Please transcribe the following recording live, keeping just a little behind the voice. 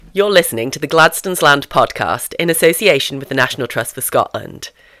You're listening to the Gladstone's Land podcast in association with the National Trust for Scotland.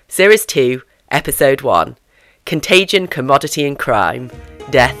 Series 2, Episode 1, Contagion, Commodity and Crime,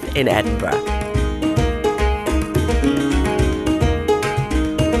 Death in Edinburgh.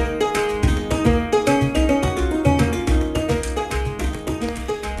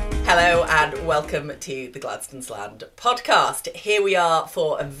 Hello and welcome to the Gladstone's Land podcast. Here we are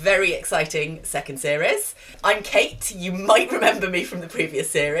for a very exciting second series. I'm Kate, you might remember me from the previous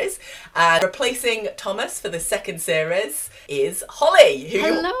series, and replacing Thomas for the second series is Holly, who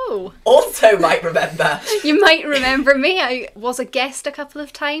you also might remember. You might remember me, I was a guest a couple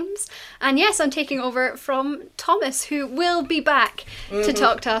of times, and yes, I'm taking over from Thomas, who will be back to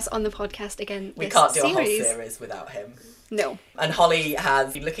talk to us on the podcast again. We can't do a whole series without him. No. And Holly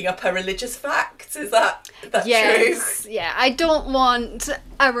has been looking up her religious facts, is that yes, true? Yeah, I don't want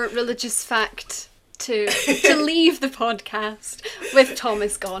our religious fact to leave the podcast with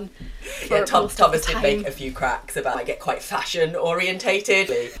Thomas gone. Thomas did make a few cracks about I get quite fashion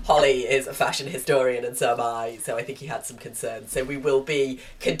orientated. Holly is a fashion historian and so am I, so I think he had some concerns. So we will be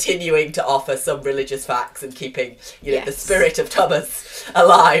continuing to offer some religious facts and keeping the spirit of Thomas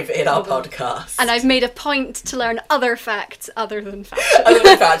alive in our podcast. And I've made a point to learn other facts other than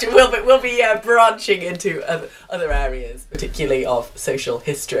fashion. We'll be branching into other areas, particularly of social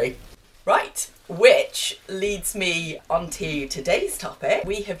history. Right. Which leads me onto today's topic.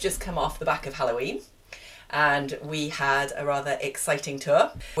 We have just come off the back of Halloween and we had a rather exciting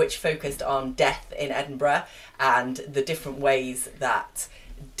tour which focused on death in Edinburgh and the different ways that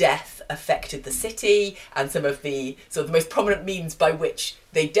death affected the city and some of the most prominent means by which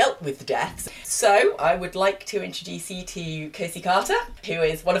they dealt with deaths. So I would like to introduce you to Kosi Carter, who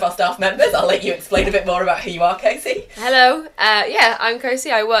is one of our staff members. I'll let you explain a bit more about who you are, Kosi. Hello, I'm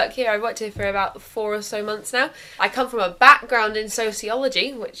Kosi. I work here. I've worked here for about 4 or so months now. I come from a background in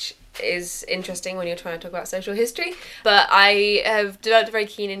sociology, which is interesting when you're trying to talk about social history, but I have developed a very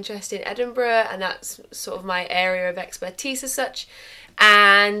keen interest in Edinburgh, and that's sort of my area of expertise as such.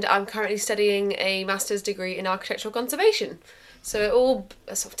 And I'm currently studying a master's degree in architectural conservation. So it all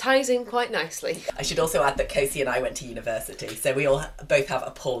sort of ties in quite nicely. I should also add that Kosi and I went to university, so we all both have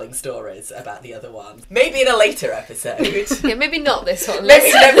appalling stories about the other one. Maybe in a later episode. Yeah, maybe not this one.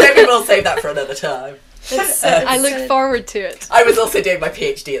 Maybe we'll save that for another time. I look forward to it. I was also doing my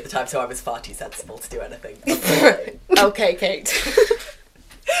PhD at the time, so I was far too sensible to do anything. Okay, Kate.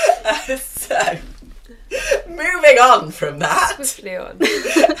 So, moving on from that. Swiftly on.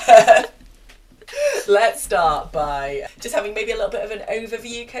 Let's start by just having maybe a little bit of an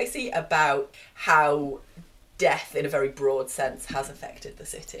overview, Kosi, about how death in a very broad sense has affected the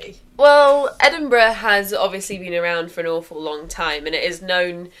city. Well, Edinburgh has obviously been around for an awful long time, and it is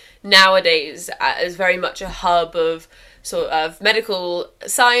known nowadays as very much a hub of sort of medical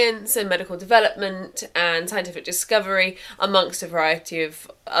science and medical development and scientific discovery amongst a variety of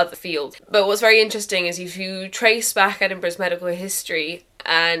other fields. But what's very interesting is if you trace back Edinburgh's medical history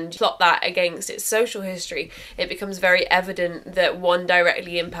and plot that against its social history, it becomes very evident that one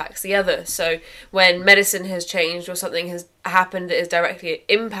directly impacts the other. So when medicine has changed or something has happened that has directly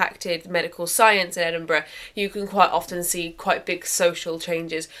impacted medical science in Edinburgh, you can quite often see quite big social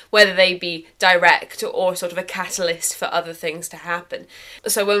changes, whether they be direct or sort of a catalyst for other things to happen.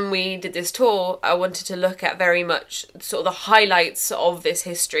 So when we did this tour, I wanted to look at very much sort of the highlights of this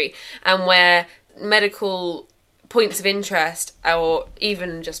history and where medical points of interest, or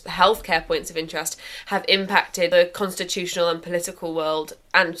even just healthcare points of interest, have impacted the constitutional and political world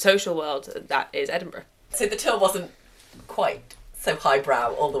and social world that is Edinburgh. So the tour wasn't quite so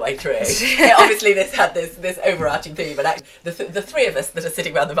highbrow all the way through. Obviously this had this overarching theme, but the three of us that are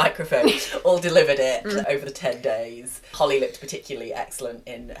sitting around the microphone all delivered it over the 10 days. Holly looked particularly excellent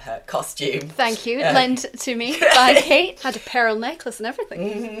in her costume. Thank you. Lent to me by Kate. Had a pearl necklace and everything.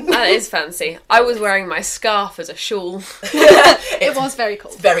 Mm-hmm. That is fancy. I was wearing my scarf as a shawl. It was very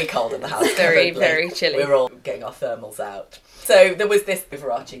cold. It's very cold in the house. Very, very chilly. We were all getting our thermals out. So there was this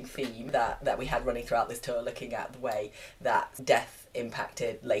overarching theme that we had running throughout this tour, looking at the way that death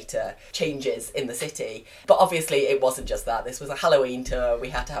impacted later changes in the city. But obviously it wasn't just that. This was a Halloween tour. We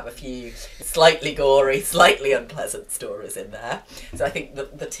had to have a few slightly gory, slightly unpleasant stories in there. So I think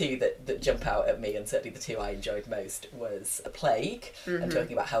the two that jump out at me, and certainly the two I enjoyed most, was the plague, and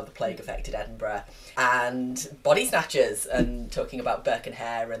talking about how the plague affected Edinburgh, and body snatchers, and talking about Burke and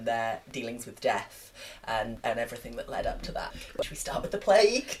Hare and their dealings with death. And everything that led up to that. Should we start with the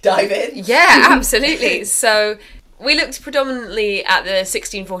plague? Dive in? Yeah, absolutely. So We looked predominantly at the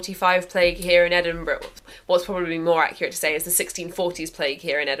 1645 plague here in Edinburgh. What's probably more accurate to say is the 1640s plague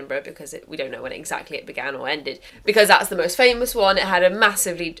here in Edinburgh, because we don't know when exactly it began or ended. Because that's the most famous one. It had a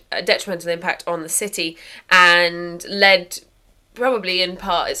massively detrimental impact on the city and led, probably in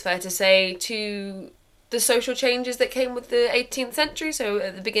part, it's fair to say, to the social changes that came with the 18th century. So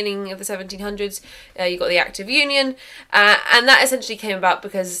at the beginning of the 1700s, you got the Act of Union, and that essentially came about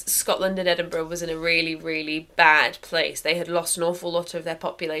because Scotland and Edinburgh was in a really, really bad place. They had lost an awful lot of their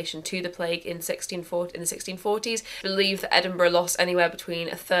population to the plague in the 1640s. I believe that Edinburgh lost anywhere between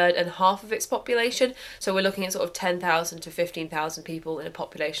a third and half of its population. So we're looking at sort of 10,000 to 15,000 people in a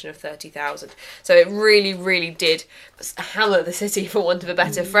population of 30,000. So it really, really did hammer the city, for want of a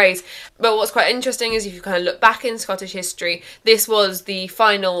better phrase. But what's quite interesting is if you kind of look back in Scottish history, this was the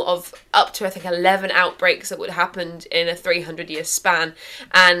final of up to, I think, 11 outbreaks that would have happened in a 300-year span,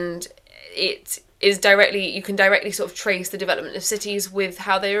 and it is you can directly sort of trace the development of cities with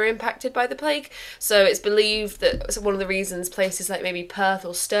how they were impacted by the plague. So it's believed that one of the reasons places like maybe Perth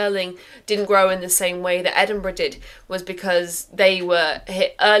or Stirling didn't grow in the same way that Edinburgh did was because they were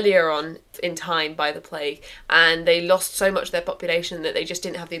hit earlier on in time by the plague, and they lost so much of their population that they just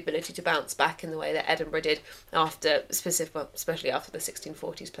didn't have the ability to bounce back in the way that Edinburgh did especially after the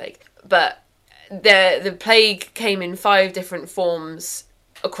 1640s plague. But the plague came in 5 different forms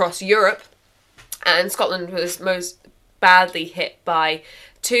across Europe, and Scotland was most badly hit by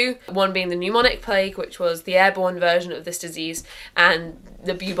 2, one being the pneumonic plague, which was the airborne version of this disease, and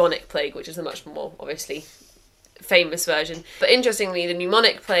the bubonic plague, which is the much more, obviously, famous version. But interestingly, the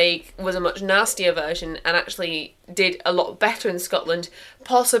pneumonic plague was a much nastier version and actually did a lot better in Scotland,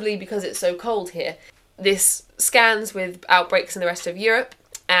 possibly because it's so cold here. This scans with outbreaks in the rest of Europe,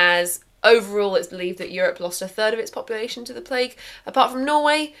 as overall, it's believed that Europe lost a third of its population to the plague, apart from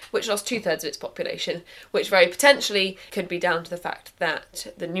Norway, which lost 2/3 of its population, which very potentially could be down to the fact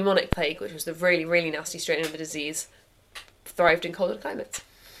that the pneumonic plague, which was the really, really nasty strain of the disease, thrived in colder climates.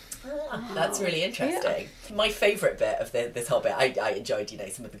 That's really interesting. Yeah. My favourite bit of this whole bit, I enjoyed,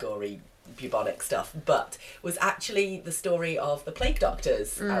 some of the gory bubonic stuff, but was actually the story of the plague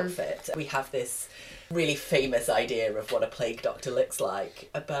doctor's outfit. We have this really famous idea of what a plague doctor looks like,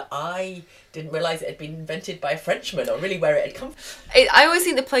 but I didn't realise it had been invented by a Frenchman, or really where it had come from. I always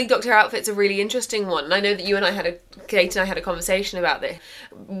think the plague doctor outfit's a really interesting one, and I know that Kate and I had a conversation about this,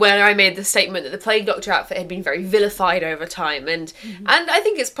 where I made the statement that the plague doctor outfit had been very vilified over time, and I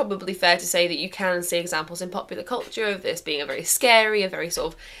think it's probably fair to say that you can see examples in popular culture of this being a very scary, a very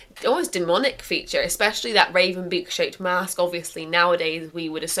sort of almost demonic feature, especially that raven beak-shaped mask. Obviously nowadays we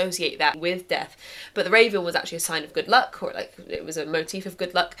would associate that with death, but the raven was actually a sign of good luck, or like it was a motif of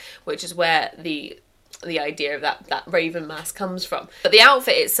good luck, which is where the idea of that raven mask comes from. But the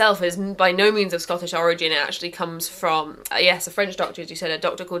outfit itself is by no means of Scottish origin. It actually comes from a French doctor, as you said, a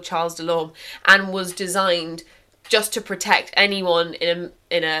doctor called Charles Delorme, and was designed just to protect anyone in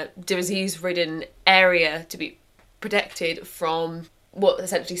a disease-ridden area, to be protected from what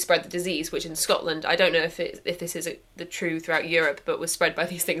essentially spread the disease, which in Scotland, I don't know if this is the true throughout Europe, but was spread by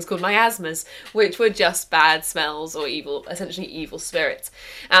these things called miasmas, which were just bad smells or essentially evil spirits.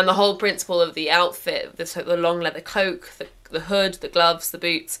 And the whole principle of the outfit, the long leather cloak, the hood, the gloves, the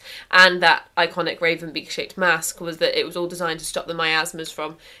boots, and that iconic raven beak-shaped mask, was that it was all designed to stop the miasmas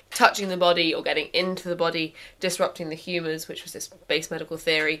from touching the body or getting into the body, disrupting the humours, which was this base medical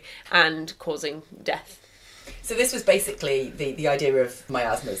theory, and causing death. So this was basically the idea of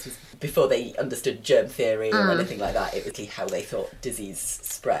miasmas was before they understood germ theory or anything like that. It was how they thought disease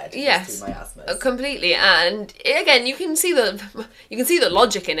spread. Yes, through miasmas. Completely. And again, you can see the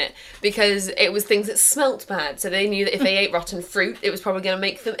logic in it, because it was things that smelt bad. So they knew that if they ate rotten fruit, it was probably going to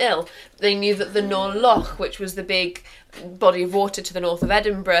make them ill. They knew that the Nor Loch, which was the big body of water to the north of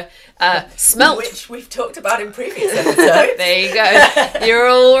Edinburgh, smelt, which we've talked about in previous episodes. There you go. You're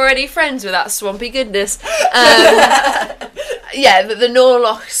already friends with that swampy goodness. The Nor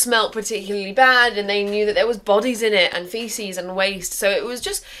Loch smelt particularly bad, and they knew that there was bodies in it and feces and waste. So it was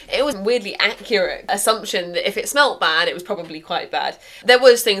a weirdly accurate assumption that if it smelt bad, it was probably quite bad. There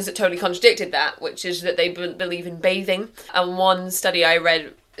was things that totally contradicted that, which is that they believe in bathing. And one study I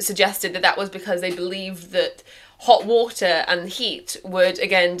read suggested that was because they believed that hot water and heat would,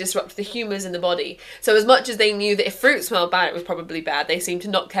 again, disrupt the humours in the body. So as much as they knew that if fruit smelled bad, it was probably bad, they seemed to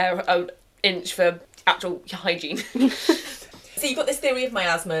not care an inch for actual hygiene. So you've got this theory of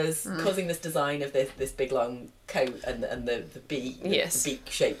miasmas causing this design of this big long coat and the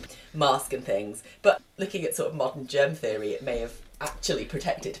beak-shaped mask and things. But looking at sort of modern germ theory, it may have actually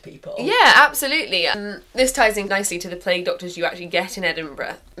protected people. Yeah, absolutely. This ties in nicely to the plague doctors you actually get in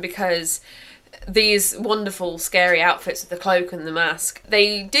Edinburgh, because these wonderful, scary outfits with the cloak and the mask,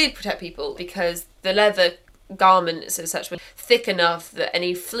 they did protect people because the leather garments and such were thick enough that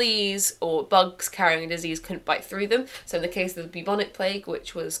any fleas or bugs carrying a disease couldn't bite through them. So in the case of the bubonic plague,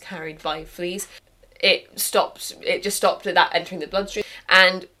 which was carried by fleas, it just stopped at that entering the bloodstream.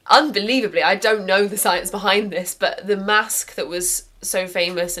 And unbelievably, I don't know the science behind this, but the mask that was so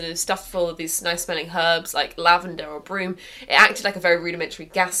famous and is stuffed full of these nice smelling herbs like lavender or broom, it acted like a very rudimentary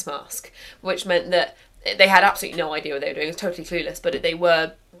gas mask, which meant that they had absolutely no idea what they were doing. It was totally clueless, but they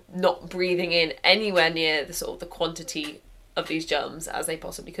were not breathing in anywhere near the sort of the quantity of these germs as they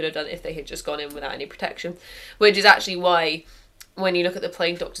possibly could have done if they had just gone in without any protection, which is actually why when you look at the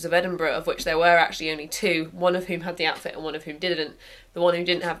plague doctors of Edinburgh, of which there were actually only two, one of whom had the outfit and one of whom didn't, the one who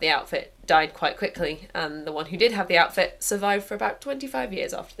didn't have the outfit died quite quickly, and the one who did have the outfit survived for about 25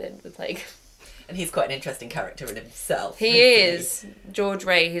 years after the end of the plague. And he's quite an interesting character in himself. He is. George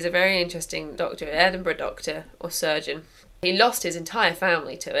Ray, he's a very interesting doctor, an Edinburgh doctor or surgeon. He lost his entire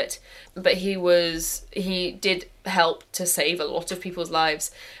family to it, but he did help to save a lot of people's lives,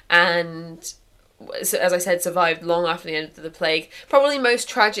 and as I said, survived long after the end of the plague. Probably most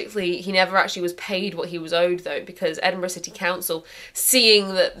tragically, he never actually was paid what he was owed, though, because Edinburgh City Council, seeing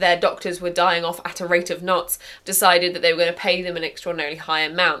that their doctors were dying off at a rate of knots, decided that they were going to pay them an extraordinarily high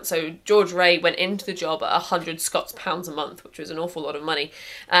amount. So George Ray went into the job at 100 Scots pounds a month, which was an awful lot of money.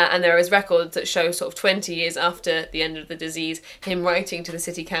 And there is records that show sort of 20 years after the end of the disease, him writing to the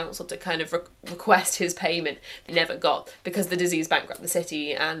City Council to kind of request his payment. He never got, because the disease bankrupted the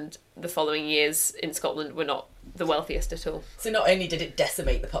city, and the following years in Scotland were not the wealthiest at all. So not only did it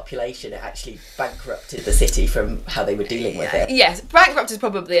decimate the population, it actually bankrupted the city from how they were dealing with it. Yes, bankrupt is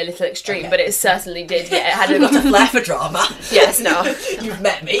probably a little extreme, but it certainly did. Yeah, it had a lot of flair for drama. Yes, no. You've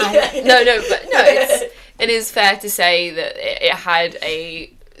met me. It is fair to say that it had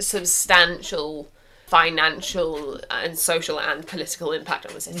a substantial financial and social and political impact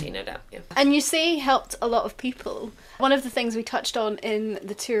on the city, no doubt. Yeah. And you say helped a lot of people. One of the things we touched on in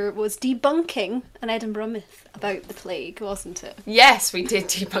the tour was debunking an Edinburgh myth about the plague, wasn't it? Yes, we did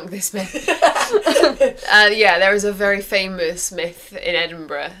debunk this myth. There is a very famous myth in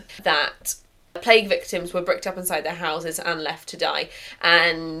Edinburgh that plague victims were bricked up inside their houses and left to die,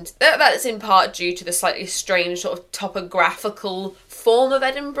 and that's in part due to the slightly strange sort of topographical form of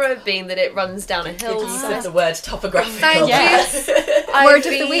Edinburgh, being that it runs down a hill. Good use of the word topographical. Thank you. Word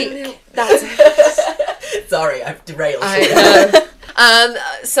of the week. That's Sorry, I've derailed.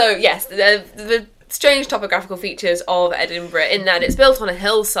 So yes, the strange topographical features of Edinburgh, in that it's built on a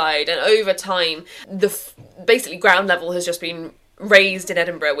hillside, and over time basically ground level has just been raised in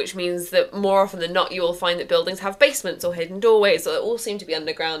Edinburgh, which means that more often than not you will find that buildings have basements or hidden doorways that all seem to be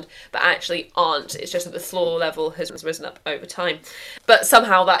underground but actually aren't. It's just that the floor level has risen up over time. But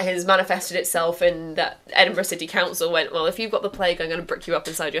somehow that has manifested itself in that Edinburgh City Council went, well, if you've got the plague, I'm going to brick you up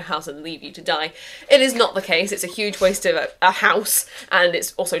inside your house and leave you to die. It is not the case. It's a huge waste of a house, and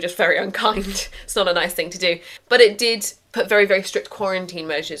it's also just very unkind. It's not a nice thing to do. But it did put very, very strict quarantine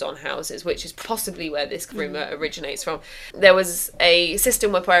measures on houses, which is possibly where this rumour originates from. There was a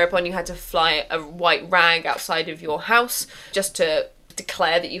system whereupon you had to fly a white rag outside of your house just to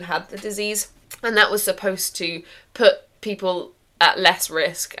declare that you had the disease, and that was supposed to put people at less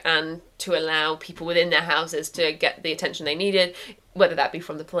risk and to allow people within their houses to get the attention they needed, whether that be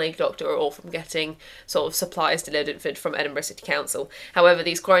from the plague doctor or from getting sort of supplies delivered from Edinburgh City Council. However,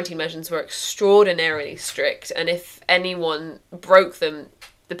 these quarantine measures were extraordinarily strict, and if anyone broke them,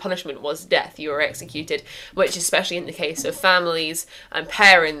 the punishment was death. You were executed, which, especially in the case of families and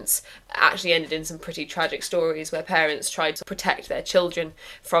parents, actually ended in some pretty tragic stories where parents tried to protect their children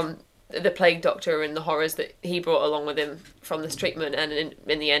from the plague doctor and the horrors that he brought along with him from this treatment, and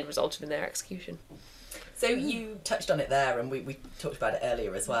in the end resulted in their execution. So you touched on it there, and we talked about it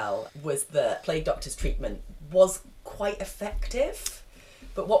earlier as well, was that plague doctor's treatment was quite effective.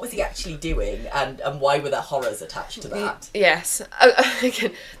 But what was he actually doing, and why were there horrors attached to that? Yes.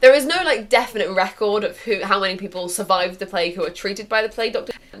 Again, there is no definite record of how many people survived the plague who were treated by the plague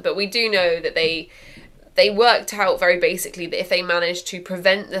doctor, but we do know that they worked out very basically that if they managed to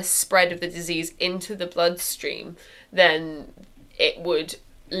prevent the spread of the disease into the bloodstream, then it would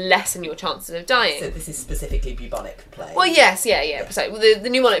lessen your chances of dying. So this is specifically bubonic plague? Well, yes, yeah. Precisely. The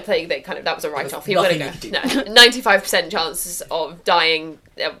pneumonic plague, that was a write-off. You were going to go. No, 95% chances of dying.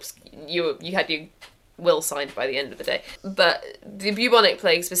 You had your will signed by the end of the day. But the bubonic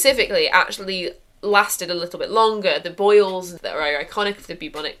plague specifically actually lasted a little bit longer. The boils that are iconic of the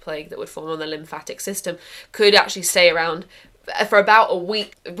bubonic plague that would form on the lymphatic system could actually stay around for about a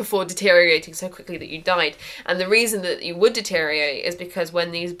week before deteriorating so quickly that you died. And the reason that you would deteriorate is because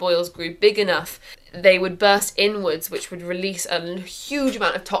when these boils grew big enough, they would burst inwards, which would release a huge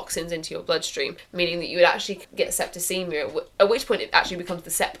amount of toxins into your bloodstream, meaning that you would actually get septicemia, at which point it actually becomes the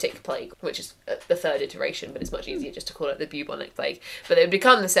septic plague, which is the third iteration, but it's much easier just to call it the bubonic plague. But it would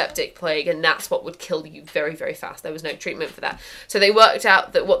become the septic plague, and that's what would kill you very, very fast. There was no treatment for that. So they worked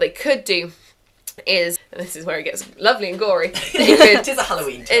out that what they could do is, and this is where it gets lovely and gory, it is a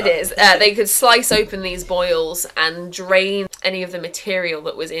Halloween tour. It is. They could slice open these boils and drain any of the material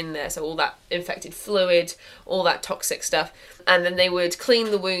that was in there, so all that infected fluid, all that toxic stuff, and then they would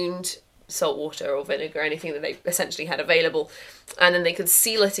clean the wound, salt water or vinegar, anything that they essentially had available, and then they could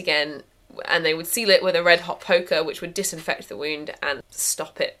seal it again, and they would seal it with a red hot poker, which would disinfect the wound and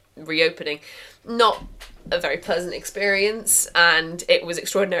stop it reopening. Not a very pleasant experience, and it was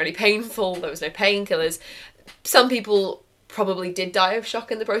extraordinarily painful. There was no painkillers. Some people probably did die of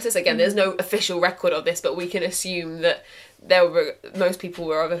shock in the process. Again, there's no official record of this, but we can assume that most people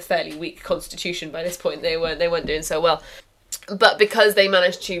were of a fairly weak constitution by this point. They weren't doing so well. But because they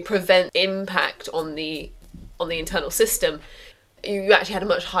managed to prevent impact on the internal system, you actually had a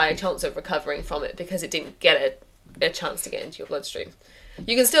much higher chance of recovering from it because it didn't get a chance to get into your bloodstream.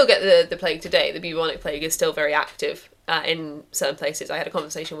 You can still get the plague today. The bubonic plague is still very active in certain places. I had a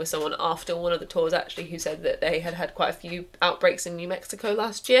conversation with someone after one of the tours, actually, who said that they had quite a few outbreaks in New Mexico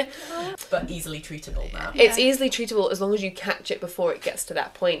last year. But easily treatable now. It's easily treatable as long as you catch it before it gets to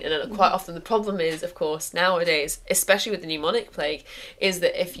that point. And quite often the problem is, of course, nowadays, especially with the pneumonic plague, is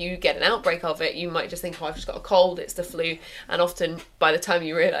that if you get an outbreak of it, you might just think, oh, I've just got a cold, it's the flu. And often, by the time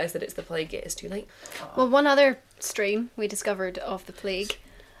you realise that it's the plague, it is too late. Well, one other strain we discovered of the plague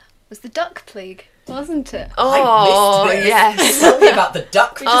was the duck plague, wasn't it? Oh, I missed this. Yes. Tell me about the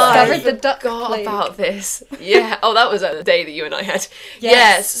duck plague. discovered the duck forgot plague. about this. Yeah. Oh, that was the day that you and I had.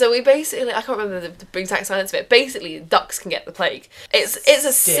 Yes. So we basically, I can't remember the exact science of it. Basically, ducks can get the plague. It's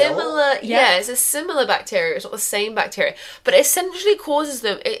a similar, it's a similar bacteria. It's not the same bacteria, but it essentially causes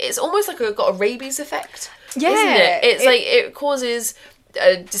them. It's almost like got a rabies effect. Yeah. Isn't it? It's like it causes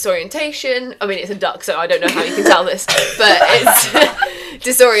disorientation. I mean, it's a duck, so I don't know how you can tell this, but it's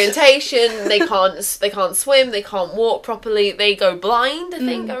disorientation. They can't swim. They can't walk properly. They go blind, I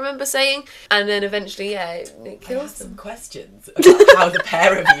think I remember saying, and then eventually, it kills them. Some questions about how the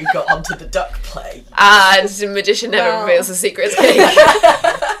pair of you got onto the duck plague. The magician never reveals the secrets.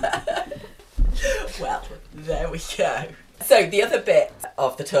 Well, there we go. So the other bit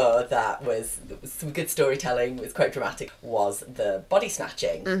of the tour that was some good storytelling, was quite dramatic, was the body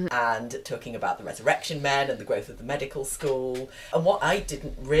snatching and talking about the resurrection men and the growth of the medical school. And what I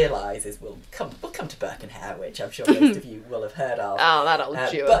didn't realise is we'll come to Burke and Hare, which I'm sure most of you will have heard of. Oh, that old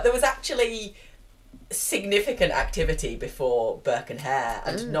Jew. But there was actually significant activity before Burke and Hare,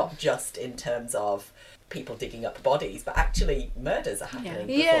 and not just in terms of people digging up bodies, but actually murders are happening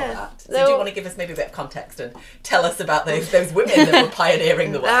before that. So do you want to give us maybe a bit of context and tell us about those women that were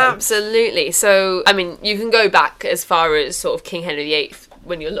pioneering the way? Absolutely. So, I mean, you can go back as far as sort of King Henry VIII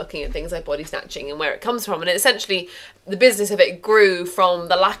when you're looking at things like body snatching and where it comes from. And essentially, the business of it grew from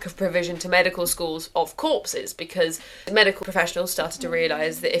the lack of provision to medical schools of corpses, because medical professionals started to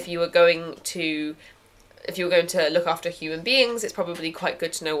realise that if you were going to look after human beings, it's probably quite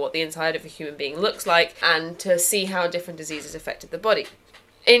good to know what the inside of a human being looks like and to see how different diseases affected the body.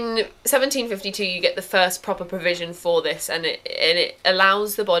 In 1752, you get the first proper provision for this, and it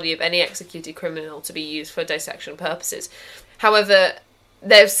allows the body of any executed criminal to be used for dissection purposes. However,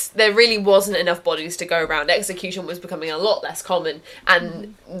 there really wasn't enough bodies to go around. Execution was becoming a lot less common,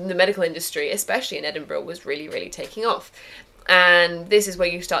 and the medical industry, especially in Edinburgh, was really, really taking off. And this is where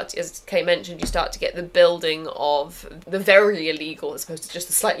you start to, as Kay mentioned, you start to get the building of the very illegal, as opposed to just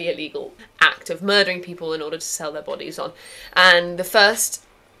the slightly illegal, act of murdering people in order to sell their bodies on. And the first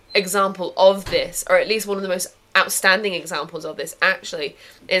example of this, or at least one of the most outstanding examples of this, actually,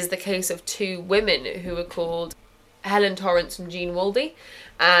 is the case of two women who were called Helen Torrance and Jean Woldy.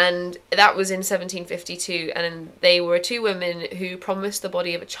 And that was in 1752, and they were two women who promised the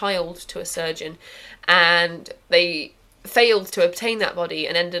body of a child to a surgeon, and they failed to obtain that body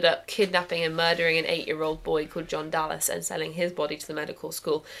and ended up kidnapping and murdering an 8-year-old boy called John Dallas and selling his body to the medical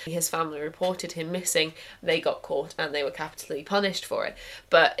school. His family reported him missing. They got caught and they were capitally punished for it.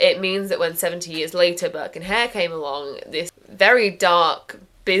 But it means that when 70 years later Burke and Hare came along, this very dark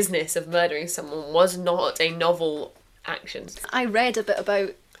business of murdering someone was not a novel action. I read a bit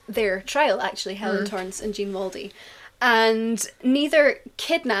about their trial, actually, Helen Torrance and Jean Woldy. And neither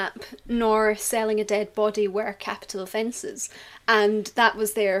kidnap nor selling a dead body were capital offences. And that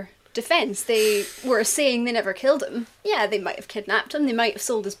was their defence. They were saying they never killed him. Yeah, they might have kidnapped him, they might have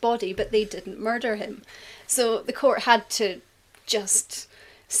sold his body, but they didn't murder him. So the court had to just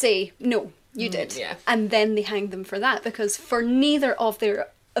say, no, you did. Yeah. And then they hanged them for that, because for neither of their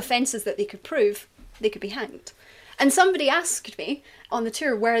offences that they could prove, they could be hanged. And somebody asked me on the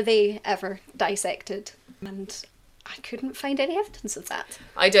tour, were they ever dissected? And I couldn't find any evidence of that.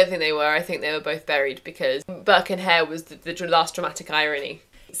 I don't think they were. I think they were both buried because Burke and Hare was the last dramatic irony.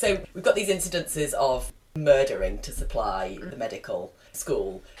 So we've got these incidences of murdering to supply the medical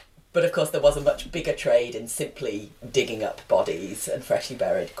school. But of course there was a much bigger trade in simply digging up bodies and freshly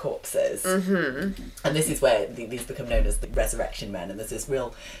buried corpses. Mm-hmm. And this is where these become known as the resurrection men, and there's this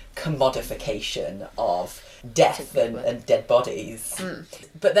real commodification of death and dead bodies.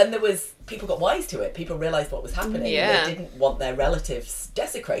 But then people got wise to it. People realised what was happening. Yeah. They didn't want their relatives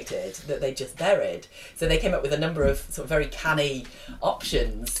desecrated that they just buried. So they came up with a number of sort of very canny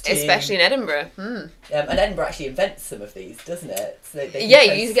options. Especially in Edinburgh. And Edinburgh actually invents some of these, doesn't it? So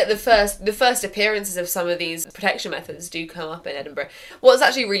You get the first appearances of some of these protection methods do come up in Edinburgh. What's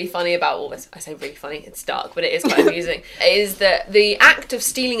actually really funny about all this, I say really funny, it's dark, but it is quite amusing, is that the act of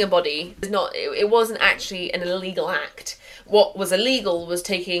stealing a body it wasn't actually an illegal act. What was illegal was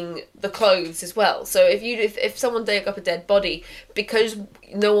taking the clothes as well. So if someone dug up a dead body, because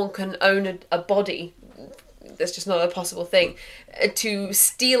no one can own a body, that's just not a possible thing, to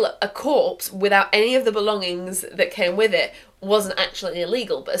steal a corpse without any of the belongings that came with it wasn't actually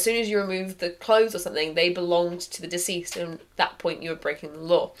illegal. But as soon as you removed the clothes or something, they belonged to the deceased, and at that point you were breaking the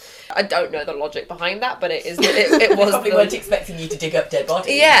law. I don't know the logic behind that, but it was probably weren't expecting you to dig up dead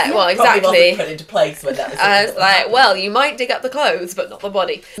bodies. Yeah, well, exactly. Probably wasn't put into place when that was well, you might dig up the clothes, but not the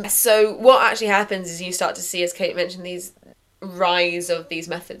body. So what actually happens is you start to see, as Kate mentioned, these rise of these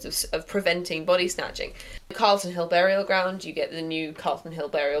methods of preventing body snatching. Carlton Hill Burial Ground, you get the new Carlton Hill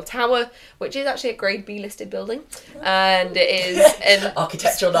Burial Tower, which is actually a Grade B listed building, and it is an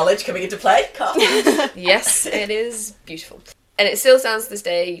architectural knowledge coming into play. Yes, it is beautiful. And it still stands to this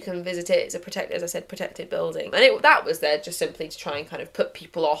day. You can visit it. It's a protected building. And that was there just simply to try and kind of put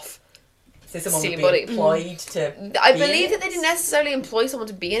people off. So someone would be employed to I believe that they didn't necessarily employ someone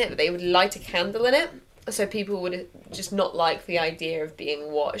to be in it, but they would light a candle in it. So people would just not like the idea of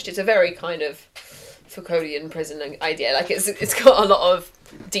being watched. It's a very kind of Foucauldian prison idea. Like it's got a lot of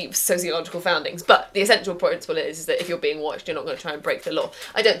deep sociological foundings. But the essential principle is that if you're being watched, you're not going to try and break the law.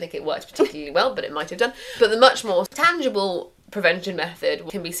 I don't think it works particularly well, but it might have done. But the much more tangible prevention method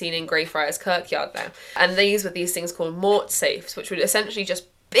can be seen in Greyfriars Kirkyard now. And these were these things called mort safes, which would essentially just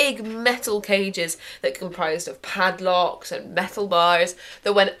big metal cages that comprised of padlocks and metal bars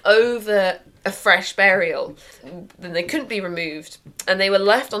that went over a fresh burial. Then they couldn't be removed, and they were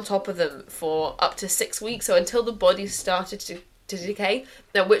left on top of them for up to 6 weeks, so until the bodies started to decay,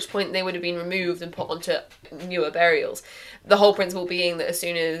 at which point they would have been removed and put onto newer burials. The whole principle being that as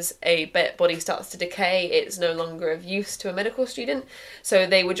soon as a body starts to decay, it's no longer of use to a medical student. So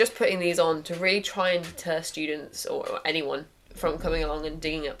they were just putting these on to really try and deter students or anyone from coming along and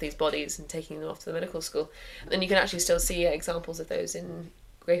digging up these bodies and taking them off to the medical school. And you can actually still see examples of those in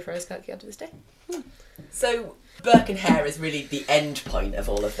Greyfriars Kirkyard to this day. So Burke and Hare is really the end point of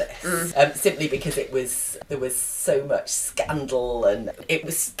all of this, simply because there was so much scandal and it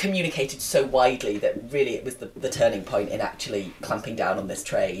was communicated so widely that really it was the turning point in actually clamping down on this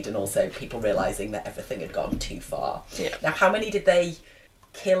trade, and also people realising that everything had gone too far. Yeah. Now, how many did they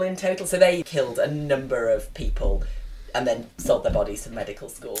kill in total? So they killed a number of people and then sold their bodies to medical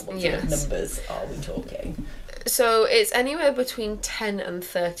school. What sort of numbers are we talking? So it's anywhere between 10 and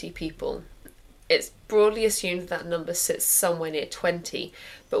 30 people. It's broadly assumed that number sits somewhere near 20,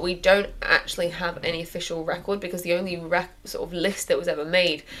 but we don't actually have any official record because the only sort of list that was ever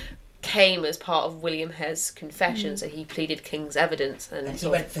made came as part of William Hare's confession, so he pleaded King's evidence. And he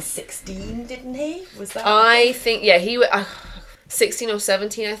went for 16, didn't he? Was that? I think, yeah, he 16 or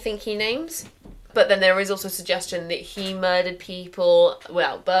 17, I think he names. But then there is also suggestion that he murdered people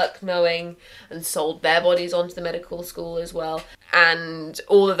without Burke knowing and sold their bodies onto the medical school as well. And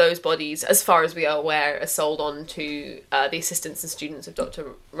all of those bodies, as far as we are aware, are sold on to the assistants and students of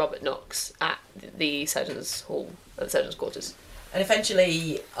Dr. Robert Knox at the Surgeons' Hall, the Surgeons' Quarters. And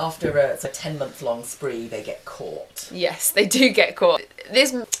eventually, after a 10-month-long spree, they get caught. Yes, they do get caught.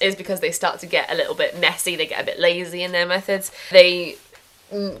 This is because they start to get a little bit messy, they get a bit lazy in their methods. They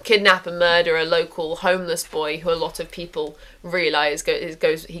kidnap and murder a local homeless boy who a lot of people realise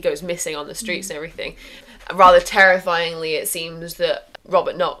he goes missing on the streets and everything. Rather terrifyingly, it seems that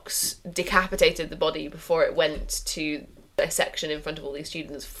Robert Knox decapitated the body before it went to dissection in front of all these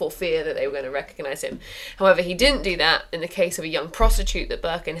students for fear that they were going to recognise him. However, he didn't do that in the case of a young prostitute that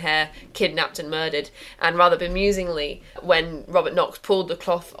Burke and Hare kidnapped and murdered. And rather bemusingly, when Robert Knox pulled the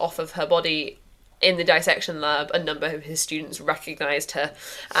cloth off of her body in the dissection lab, a number of his students recognised her,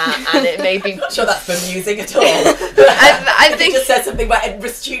 and it made me... I'm not sure that's bemusing at all. I think... It just said something about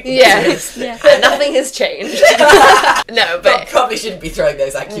Edinburgh students. Yes, nothing has changed. No, but... Probably shouldn't be throwing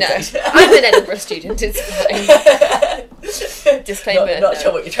those accusations. No, I'm an Edinburgh student, it's fine. Disclaimer. Not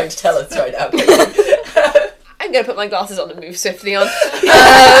sure what you're trying to tell us right now. I'm going to put my glasses on and move swiftly on.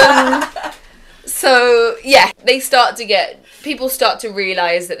 So, yeah, people start to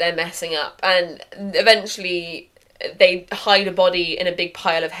realise that they're messing up, and eventually they hide a body in a big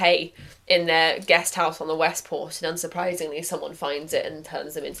pile of hay in their guest house on the Westport, and unsurprisingly someone finds it and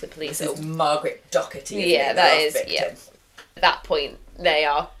turns them into the police. This is Margaret Doherty. Yeah, that is, yeah. At that point, they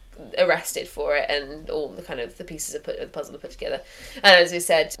are arrested for it, and all the kind of the pieces of the puzzle are put together. And as we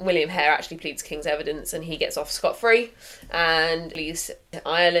said, William Hare actually pleads King's evidence, and he gets off scot-free and leaves to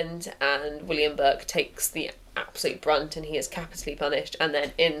Ireland, and William Burke takes the absolute brunt, and he is capitally punished. And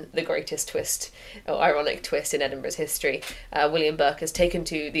then, in the greatest twist, or ironic twist in Edinburgh's history, William Burke is taken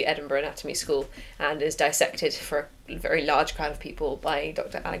to the Edinburgh Anatomy School and is dissected for a very large crowd of people by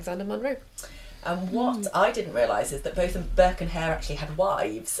Dr. Alexander Munro. And what I didn't realise is that both Burke and Hare actually had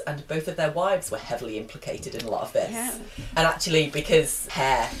wives, and both of their wives were heavily implicated in a lot of this. Yeah. And actually, because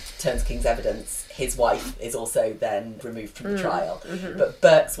Hare turns King's evidence, his wife is also then removed from the trial. Mm-hmm. But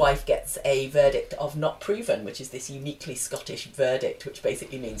Burke's wife gets a verdict of not proven, which is this uniquely Scottish verdict, which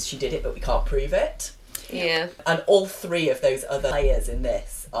basically means she did it, but we can't prove it. Yeah. And all three of those other players in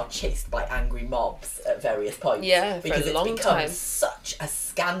this are chased by angry mobs at various points. Yeah, for because a long it's become time. such a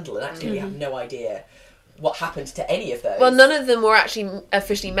scandal, and actually we have no idea what happened to any of those. Well, none of them were actually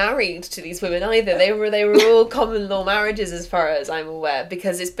officially married to these women either. They were all common law marriages, as far as I'm aware,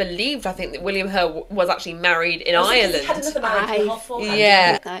 because it's believed, I think, that William Hare was actually married in Ireland. He had another marriage beforehand.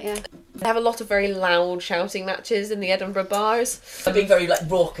 Yeah. Yeah. They have a lot of very loud shouting matches in the Edinburgh bars. They're being very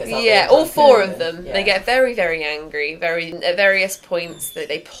raucous. Aren't Yeah, they? all four of them. Yeah. They get very, very angry. At various points that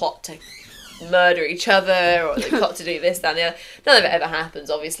they plot to murder each other, or they plot to do this, that, and the other. None of it ever happens,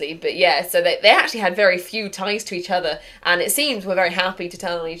 obviously, but yeah, so they actually had very few ties to each other, and it seems were very happy to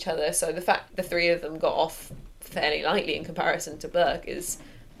tell on each other, so the fact the three of them got off fairly lightly in comparison to Burke is,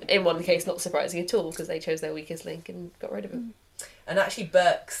 in one case, not surprising at all, because they chose their weakest link and got rid of him. And actually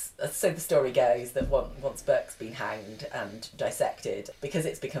Burke's, so the story goes that once Burke's been hanged and dissected, because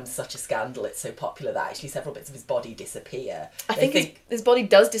it's become such a scandal, it's so popular that actually several bits of his body disappear. I think his body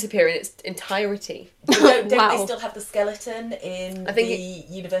does disappear in its entirety. Don't Wow. they still have the skeleton in the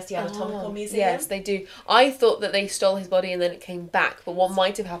University Anatomical Museum? Yes, they do. I thought that they stole his body and then it came back, but what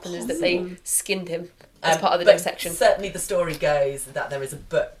might have happened is that they skinned him as part of the but dissection. Certainly the story goes that there is a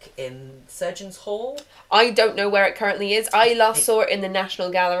book in Surgeons' Hall. I don't know where it currently is. I last saw it in the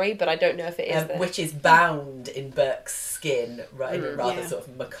National Gallery, but I don't know if it is there. Which is bound in Burke's skin, right, in a rather Yeah. sort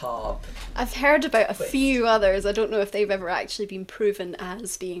of macabre. I've heard about a Twist. few others. I don't know if they've ever actually been proven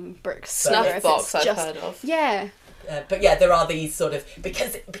as being Burke's Snuff or if box it's I've heard of. Yeah. But yeah, there are these sort of,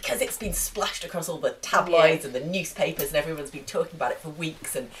 because it's been splashed across all the tabloids and the newspapers, and everyone's been talking about it for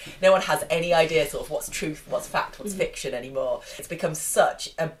weeks, and no one has any idea sort of what's truth, what's fact, what's fiction anymore. It's become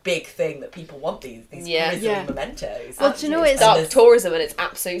such a big thing that people want these grisly mementos. Well, do you know, it's Dark tourism at its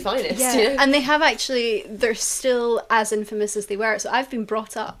absolute finest. Yeah, You know? and they have actually, they're still as infamous as they were. So I've been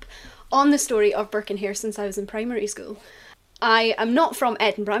brought up on the story of Burke and Hare since I was in primary school. I am not from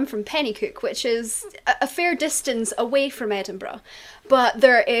Edinburgh, I'm from Pennycook, which is a fair distance away from Edinburgh. But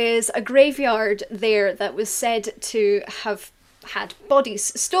there is a graveyard there that was said to have had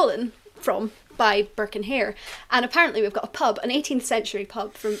bodies stolen from by Burke and Hare. And apparently we've got a pub, an 18th century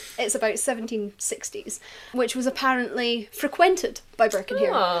pub it's about 1760s, which was apparently frequented by Burke and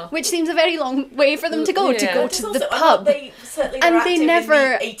Hare, which seems a very long way for them to go to the pub. They certainly And were they active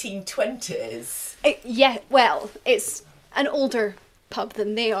never- in the 1820s. It's an older pub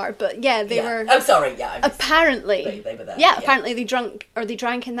than they are, but yeah, they were. Oh, sorry, yeah. Apparently, they were there. Yeah, apparently they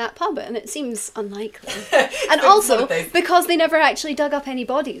drank in that pub, and it seems unlikely. And It's one also of those- because they never actually dug up any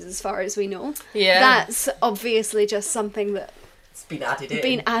bodies, as far as we know. Yeah. That's obviously just something that's It's been added in.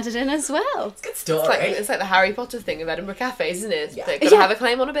 been added in as well. It's a good story. It's like the Harry Potter thing of Edinburgh cafes, isn't it? Yeah. They've got to Yeah. have a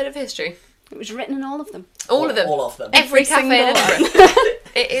claim on a bit of history. It was written in all of them. All of them. All of them. Every cafe in single Edinburgh.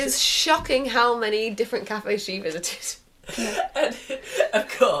 It is shocking how many different cafes she visited. And of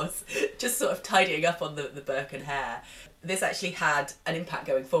course, just sort of tidying up on the Burke and Hare, this actually had an impact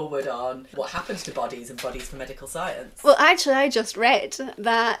going forward on what happens to bodies and bodies for medical science. Well, actually, I just read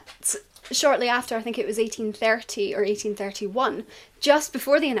that shortly after, I think it was 1830 or 1831, just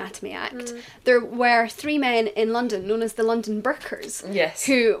before the Anatomy Act, there were 3 men in London, known as the London Burkers, Yes.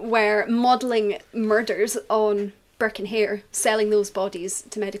 who were modelling murders on Burke and Hare, selling those bodies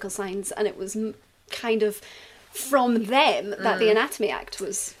to medical science, and it was kind of from them that the Anatomy Act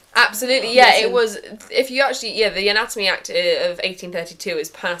was... Absolutely, yeah, it was, if you actually, the Anatomy Act of 1832 is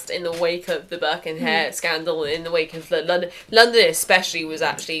passed in the wake of the Burke and Hare scandal, in the wake of London especially was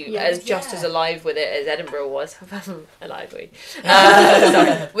actually just as alive with it as Edinburgh was.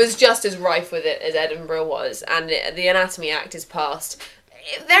 Was just as rife with it as Edinburgh was, and the Anatomy Act is passed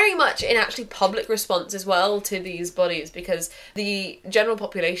very much in actually public response as well to these bodies, because the general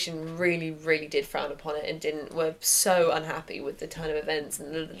population really did frown upon it and were so unhappy with the turn of events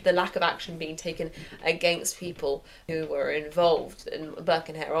and the lack of action being taken against people who were involved. And Burke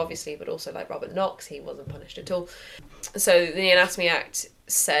and Hare obviously, but also like Robert Knox, he wasn't punished at all. So the Anatomy Act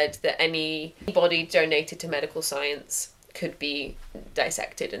said that any body donated to medical science could be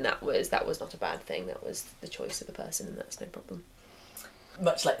dissected, and that was not a bad thing. That was the choice of the person, and that's no problem.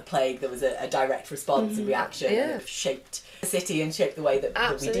 Much like the plague, there was a direct response and reaction, and it shaped the city and shaped the way that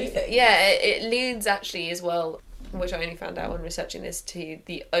we do things. Yeah, it leads actually as well, which I only found out when researching this, to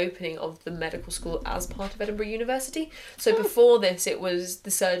the opening of the medical school as part of Edinburgh University. So before this, it was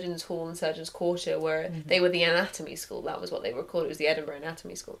the Surgeons' Hall and Surgeons' Quarter, where they were the anatomy school. That was what they were called. It was the Edinburgh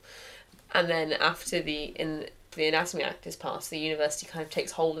Anatomy School. And then after the Anatomy Act is passed, the university kind of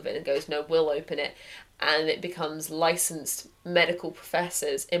takes hold of it and goes, no, we'll open it. And it becomes licensed medical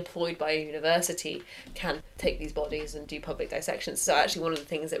professors employed by a university can take these bodies and do public dissections. So actually one of the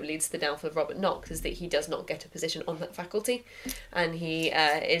things that leads to the downfall of Robert Knox is that he does not get a position on that faculty, and he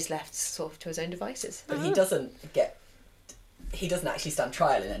is left sort of to his own devices. But he doesn't actually stand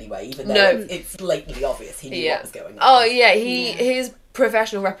trial in any way, even though it's blatantly obvious he knew what was going on. Oh yeah, his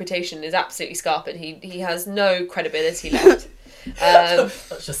professional reputation is absolutely scarpered. He has no credibility left. Not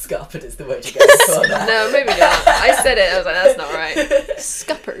just scarpered is the word you're going for there. No, maybe not. I said it, I was like, that's not right.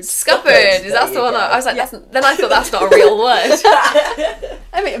 Scuppered. Scuppered, that's the one I was like, then I thought that's not a real word.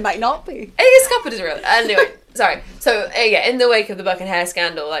 I mean, it might not be. Scuppered is real. Anyway, sorry. So, in the wake of the Burke and Hare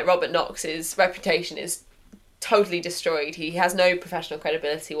scandal, like, Robert Knox's reputation is totally destroyed. He has no professional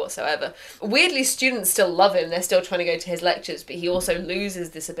credibility whatsoever. Weirdly, students still love him. They're still trying to go to his lectures, but he also loses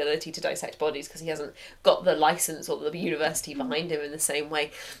this ability to dissect bodies because he hasn't got the license or the university behind him in the same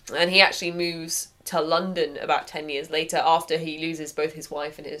way. And he actually moves to London about 10 years later, after he loses both his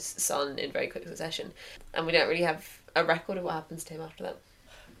wife and his son in very quick succession. And we don't really have a record of what happens to him after that.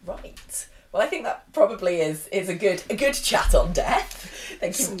 Right. Well, I think that probably is a good chat on death.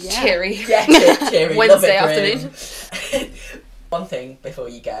 Thank you. Yeah. Cheery. Yeah, cheery. Wednesday Love it, afternoon. One thing before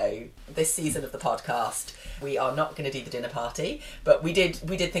you go, this season of the podcast, we are not going to do the dinner party, but we did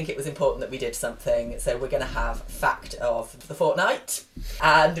think it was important that we did something. So we're going to have fact of the fortnight,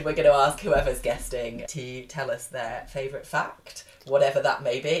 and we're going to ask whoever's guesting to tell us their favourite fact, whatever that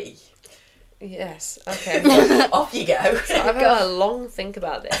may be. Yes, okay. Off you go. So I've had a long think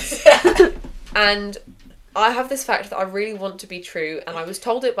about this. And I have this fact that I really want to be true, and I was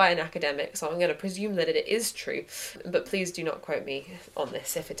told it by an academic, so I'm going to presume that it is true. But please do not quote me on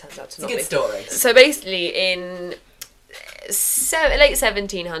this if it turns out to not be. It's a good story. So basically, in late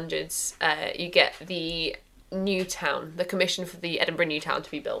 1700s, you get the new town, the commission for the Edinburgh new town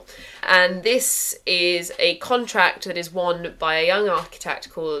to be built. And this is a contract that is won by a young architect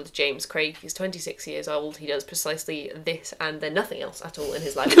called James Craig. He's 26 years old. He does precisely this and then nothing else at all in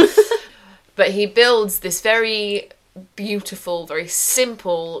his life. But he builds this very beautiful, very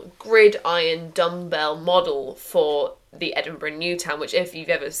simple gridiron dumbbell model for the Edinburgh New Town, which, if you've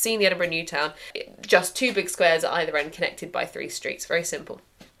ever seen the Edinburgh New Town, just 2 big squares at either end connected by 3 streets. Very simple.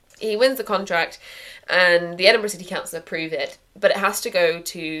 He wins the contract and the Edinburgh City Council approve it, but it has to go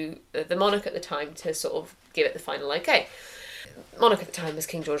to the monarch at the time to sort of give it the final okay. Monarch at the time was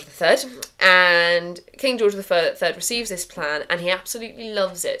King George III, and King George III receives this plan and he absolutely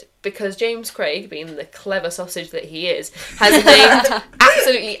loves it because James Craig, being the clever sausage that he is, has named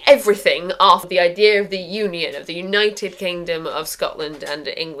absolutely everything after the idea of the union, of the United Kingdom of Scotland and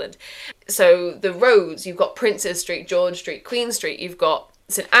England. So the roads, you've got Princes Street, George Street, Queen Street, you've got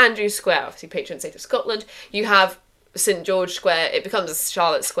St Andrew's Square, obviously patron saint of Scotland. You have St George Square, it becomes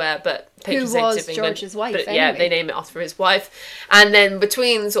Charlotte Square, but patron saint of England. George's wife, but, anyway. yeah, they name it after his wife. And then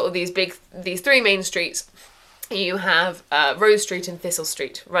between sort of these 3 main streets, you have Rose Street and Thistle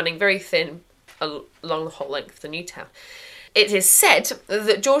Street running very thin along the whole length of the new town. It is said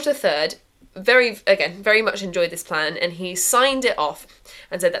that George III very much enjoyed this plan, and he signed it off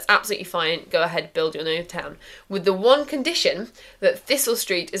and said that's absolutely fine, go ahead, build your new town, with the one condition that Thistle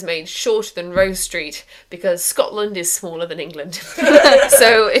Street is made shorter than Rose Street, because Scotland is smaller than England.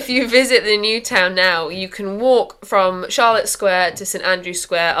 So if you visit the new town now, you can walk from Charlotte Square to St Andrew's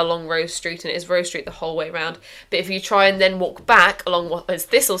Square along Rose Street, and it is Rose Street the whole way round. But if you try and then walk back along what is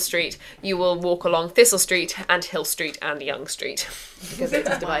Thistle Street, you will walk along Thistle Street and Hill Street and Young Street, because it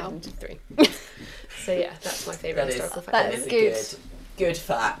is divided into three. So yeah, that's my favourite historical fact. That is good. Good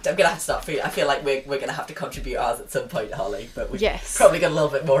fact. I'm going to have to start I feel like we're going to have to contribute ours at some point, Holly, but we've probably got a little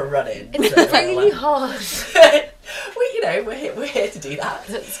bit more running. It's really hard. We're here to do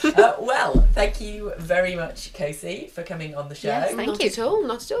that. Well, thank you very much, Kosi, for coming on the show. Yes, thank you.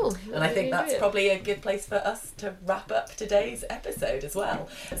 Not at all. And I think that's probably a good place for us to wrap up today's episode as well.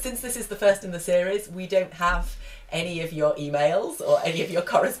 Since this is the first in the series, we don't have any of your emails or any of your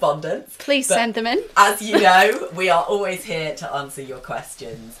correspondence. Please send them in. As you know, we are always here to answer your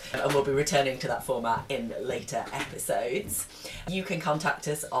questions, and we'll be returning to that format in later episodes. You can contact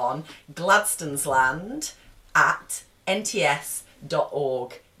us on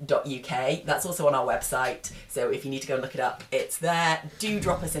gladstonesland@nts.org.uk. That's also on our website, so if you need to go and look it up, it's there. Do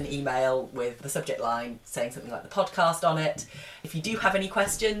drop us an email with the subject line saying something like the podcast on it. If you do have any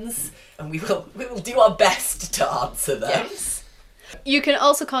questions, and we will do our best to answer them. Yes. You can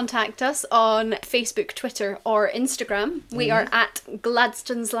also contact us on Facebook, Twitter or Instagram. We are at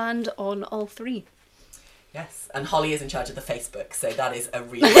Gladstonesland on all three. Yes, and Holly is in charge of the Facebook, so that is a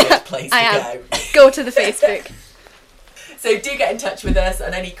really good place to go. Go to the Facebook. So do get in touch with us,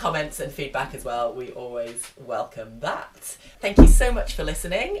 and any comments and feedback as well. We always welcome that. Thank you so much for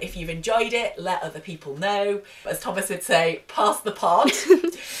listening. If you've enjoyed it, let other people know. As Thomas would say, pass the pod.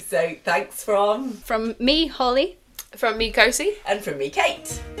 So thanks from me, Holly. From me, Kosi. And from me,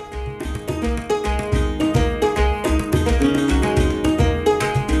 Kate.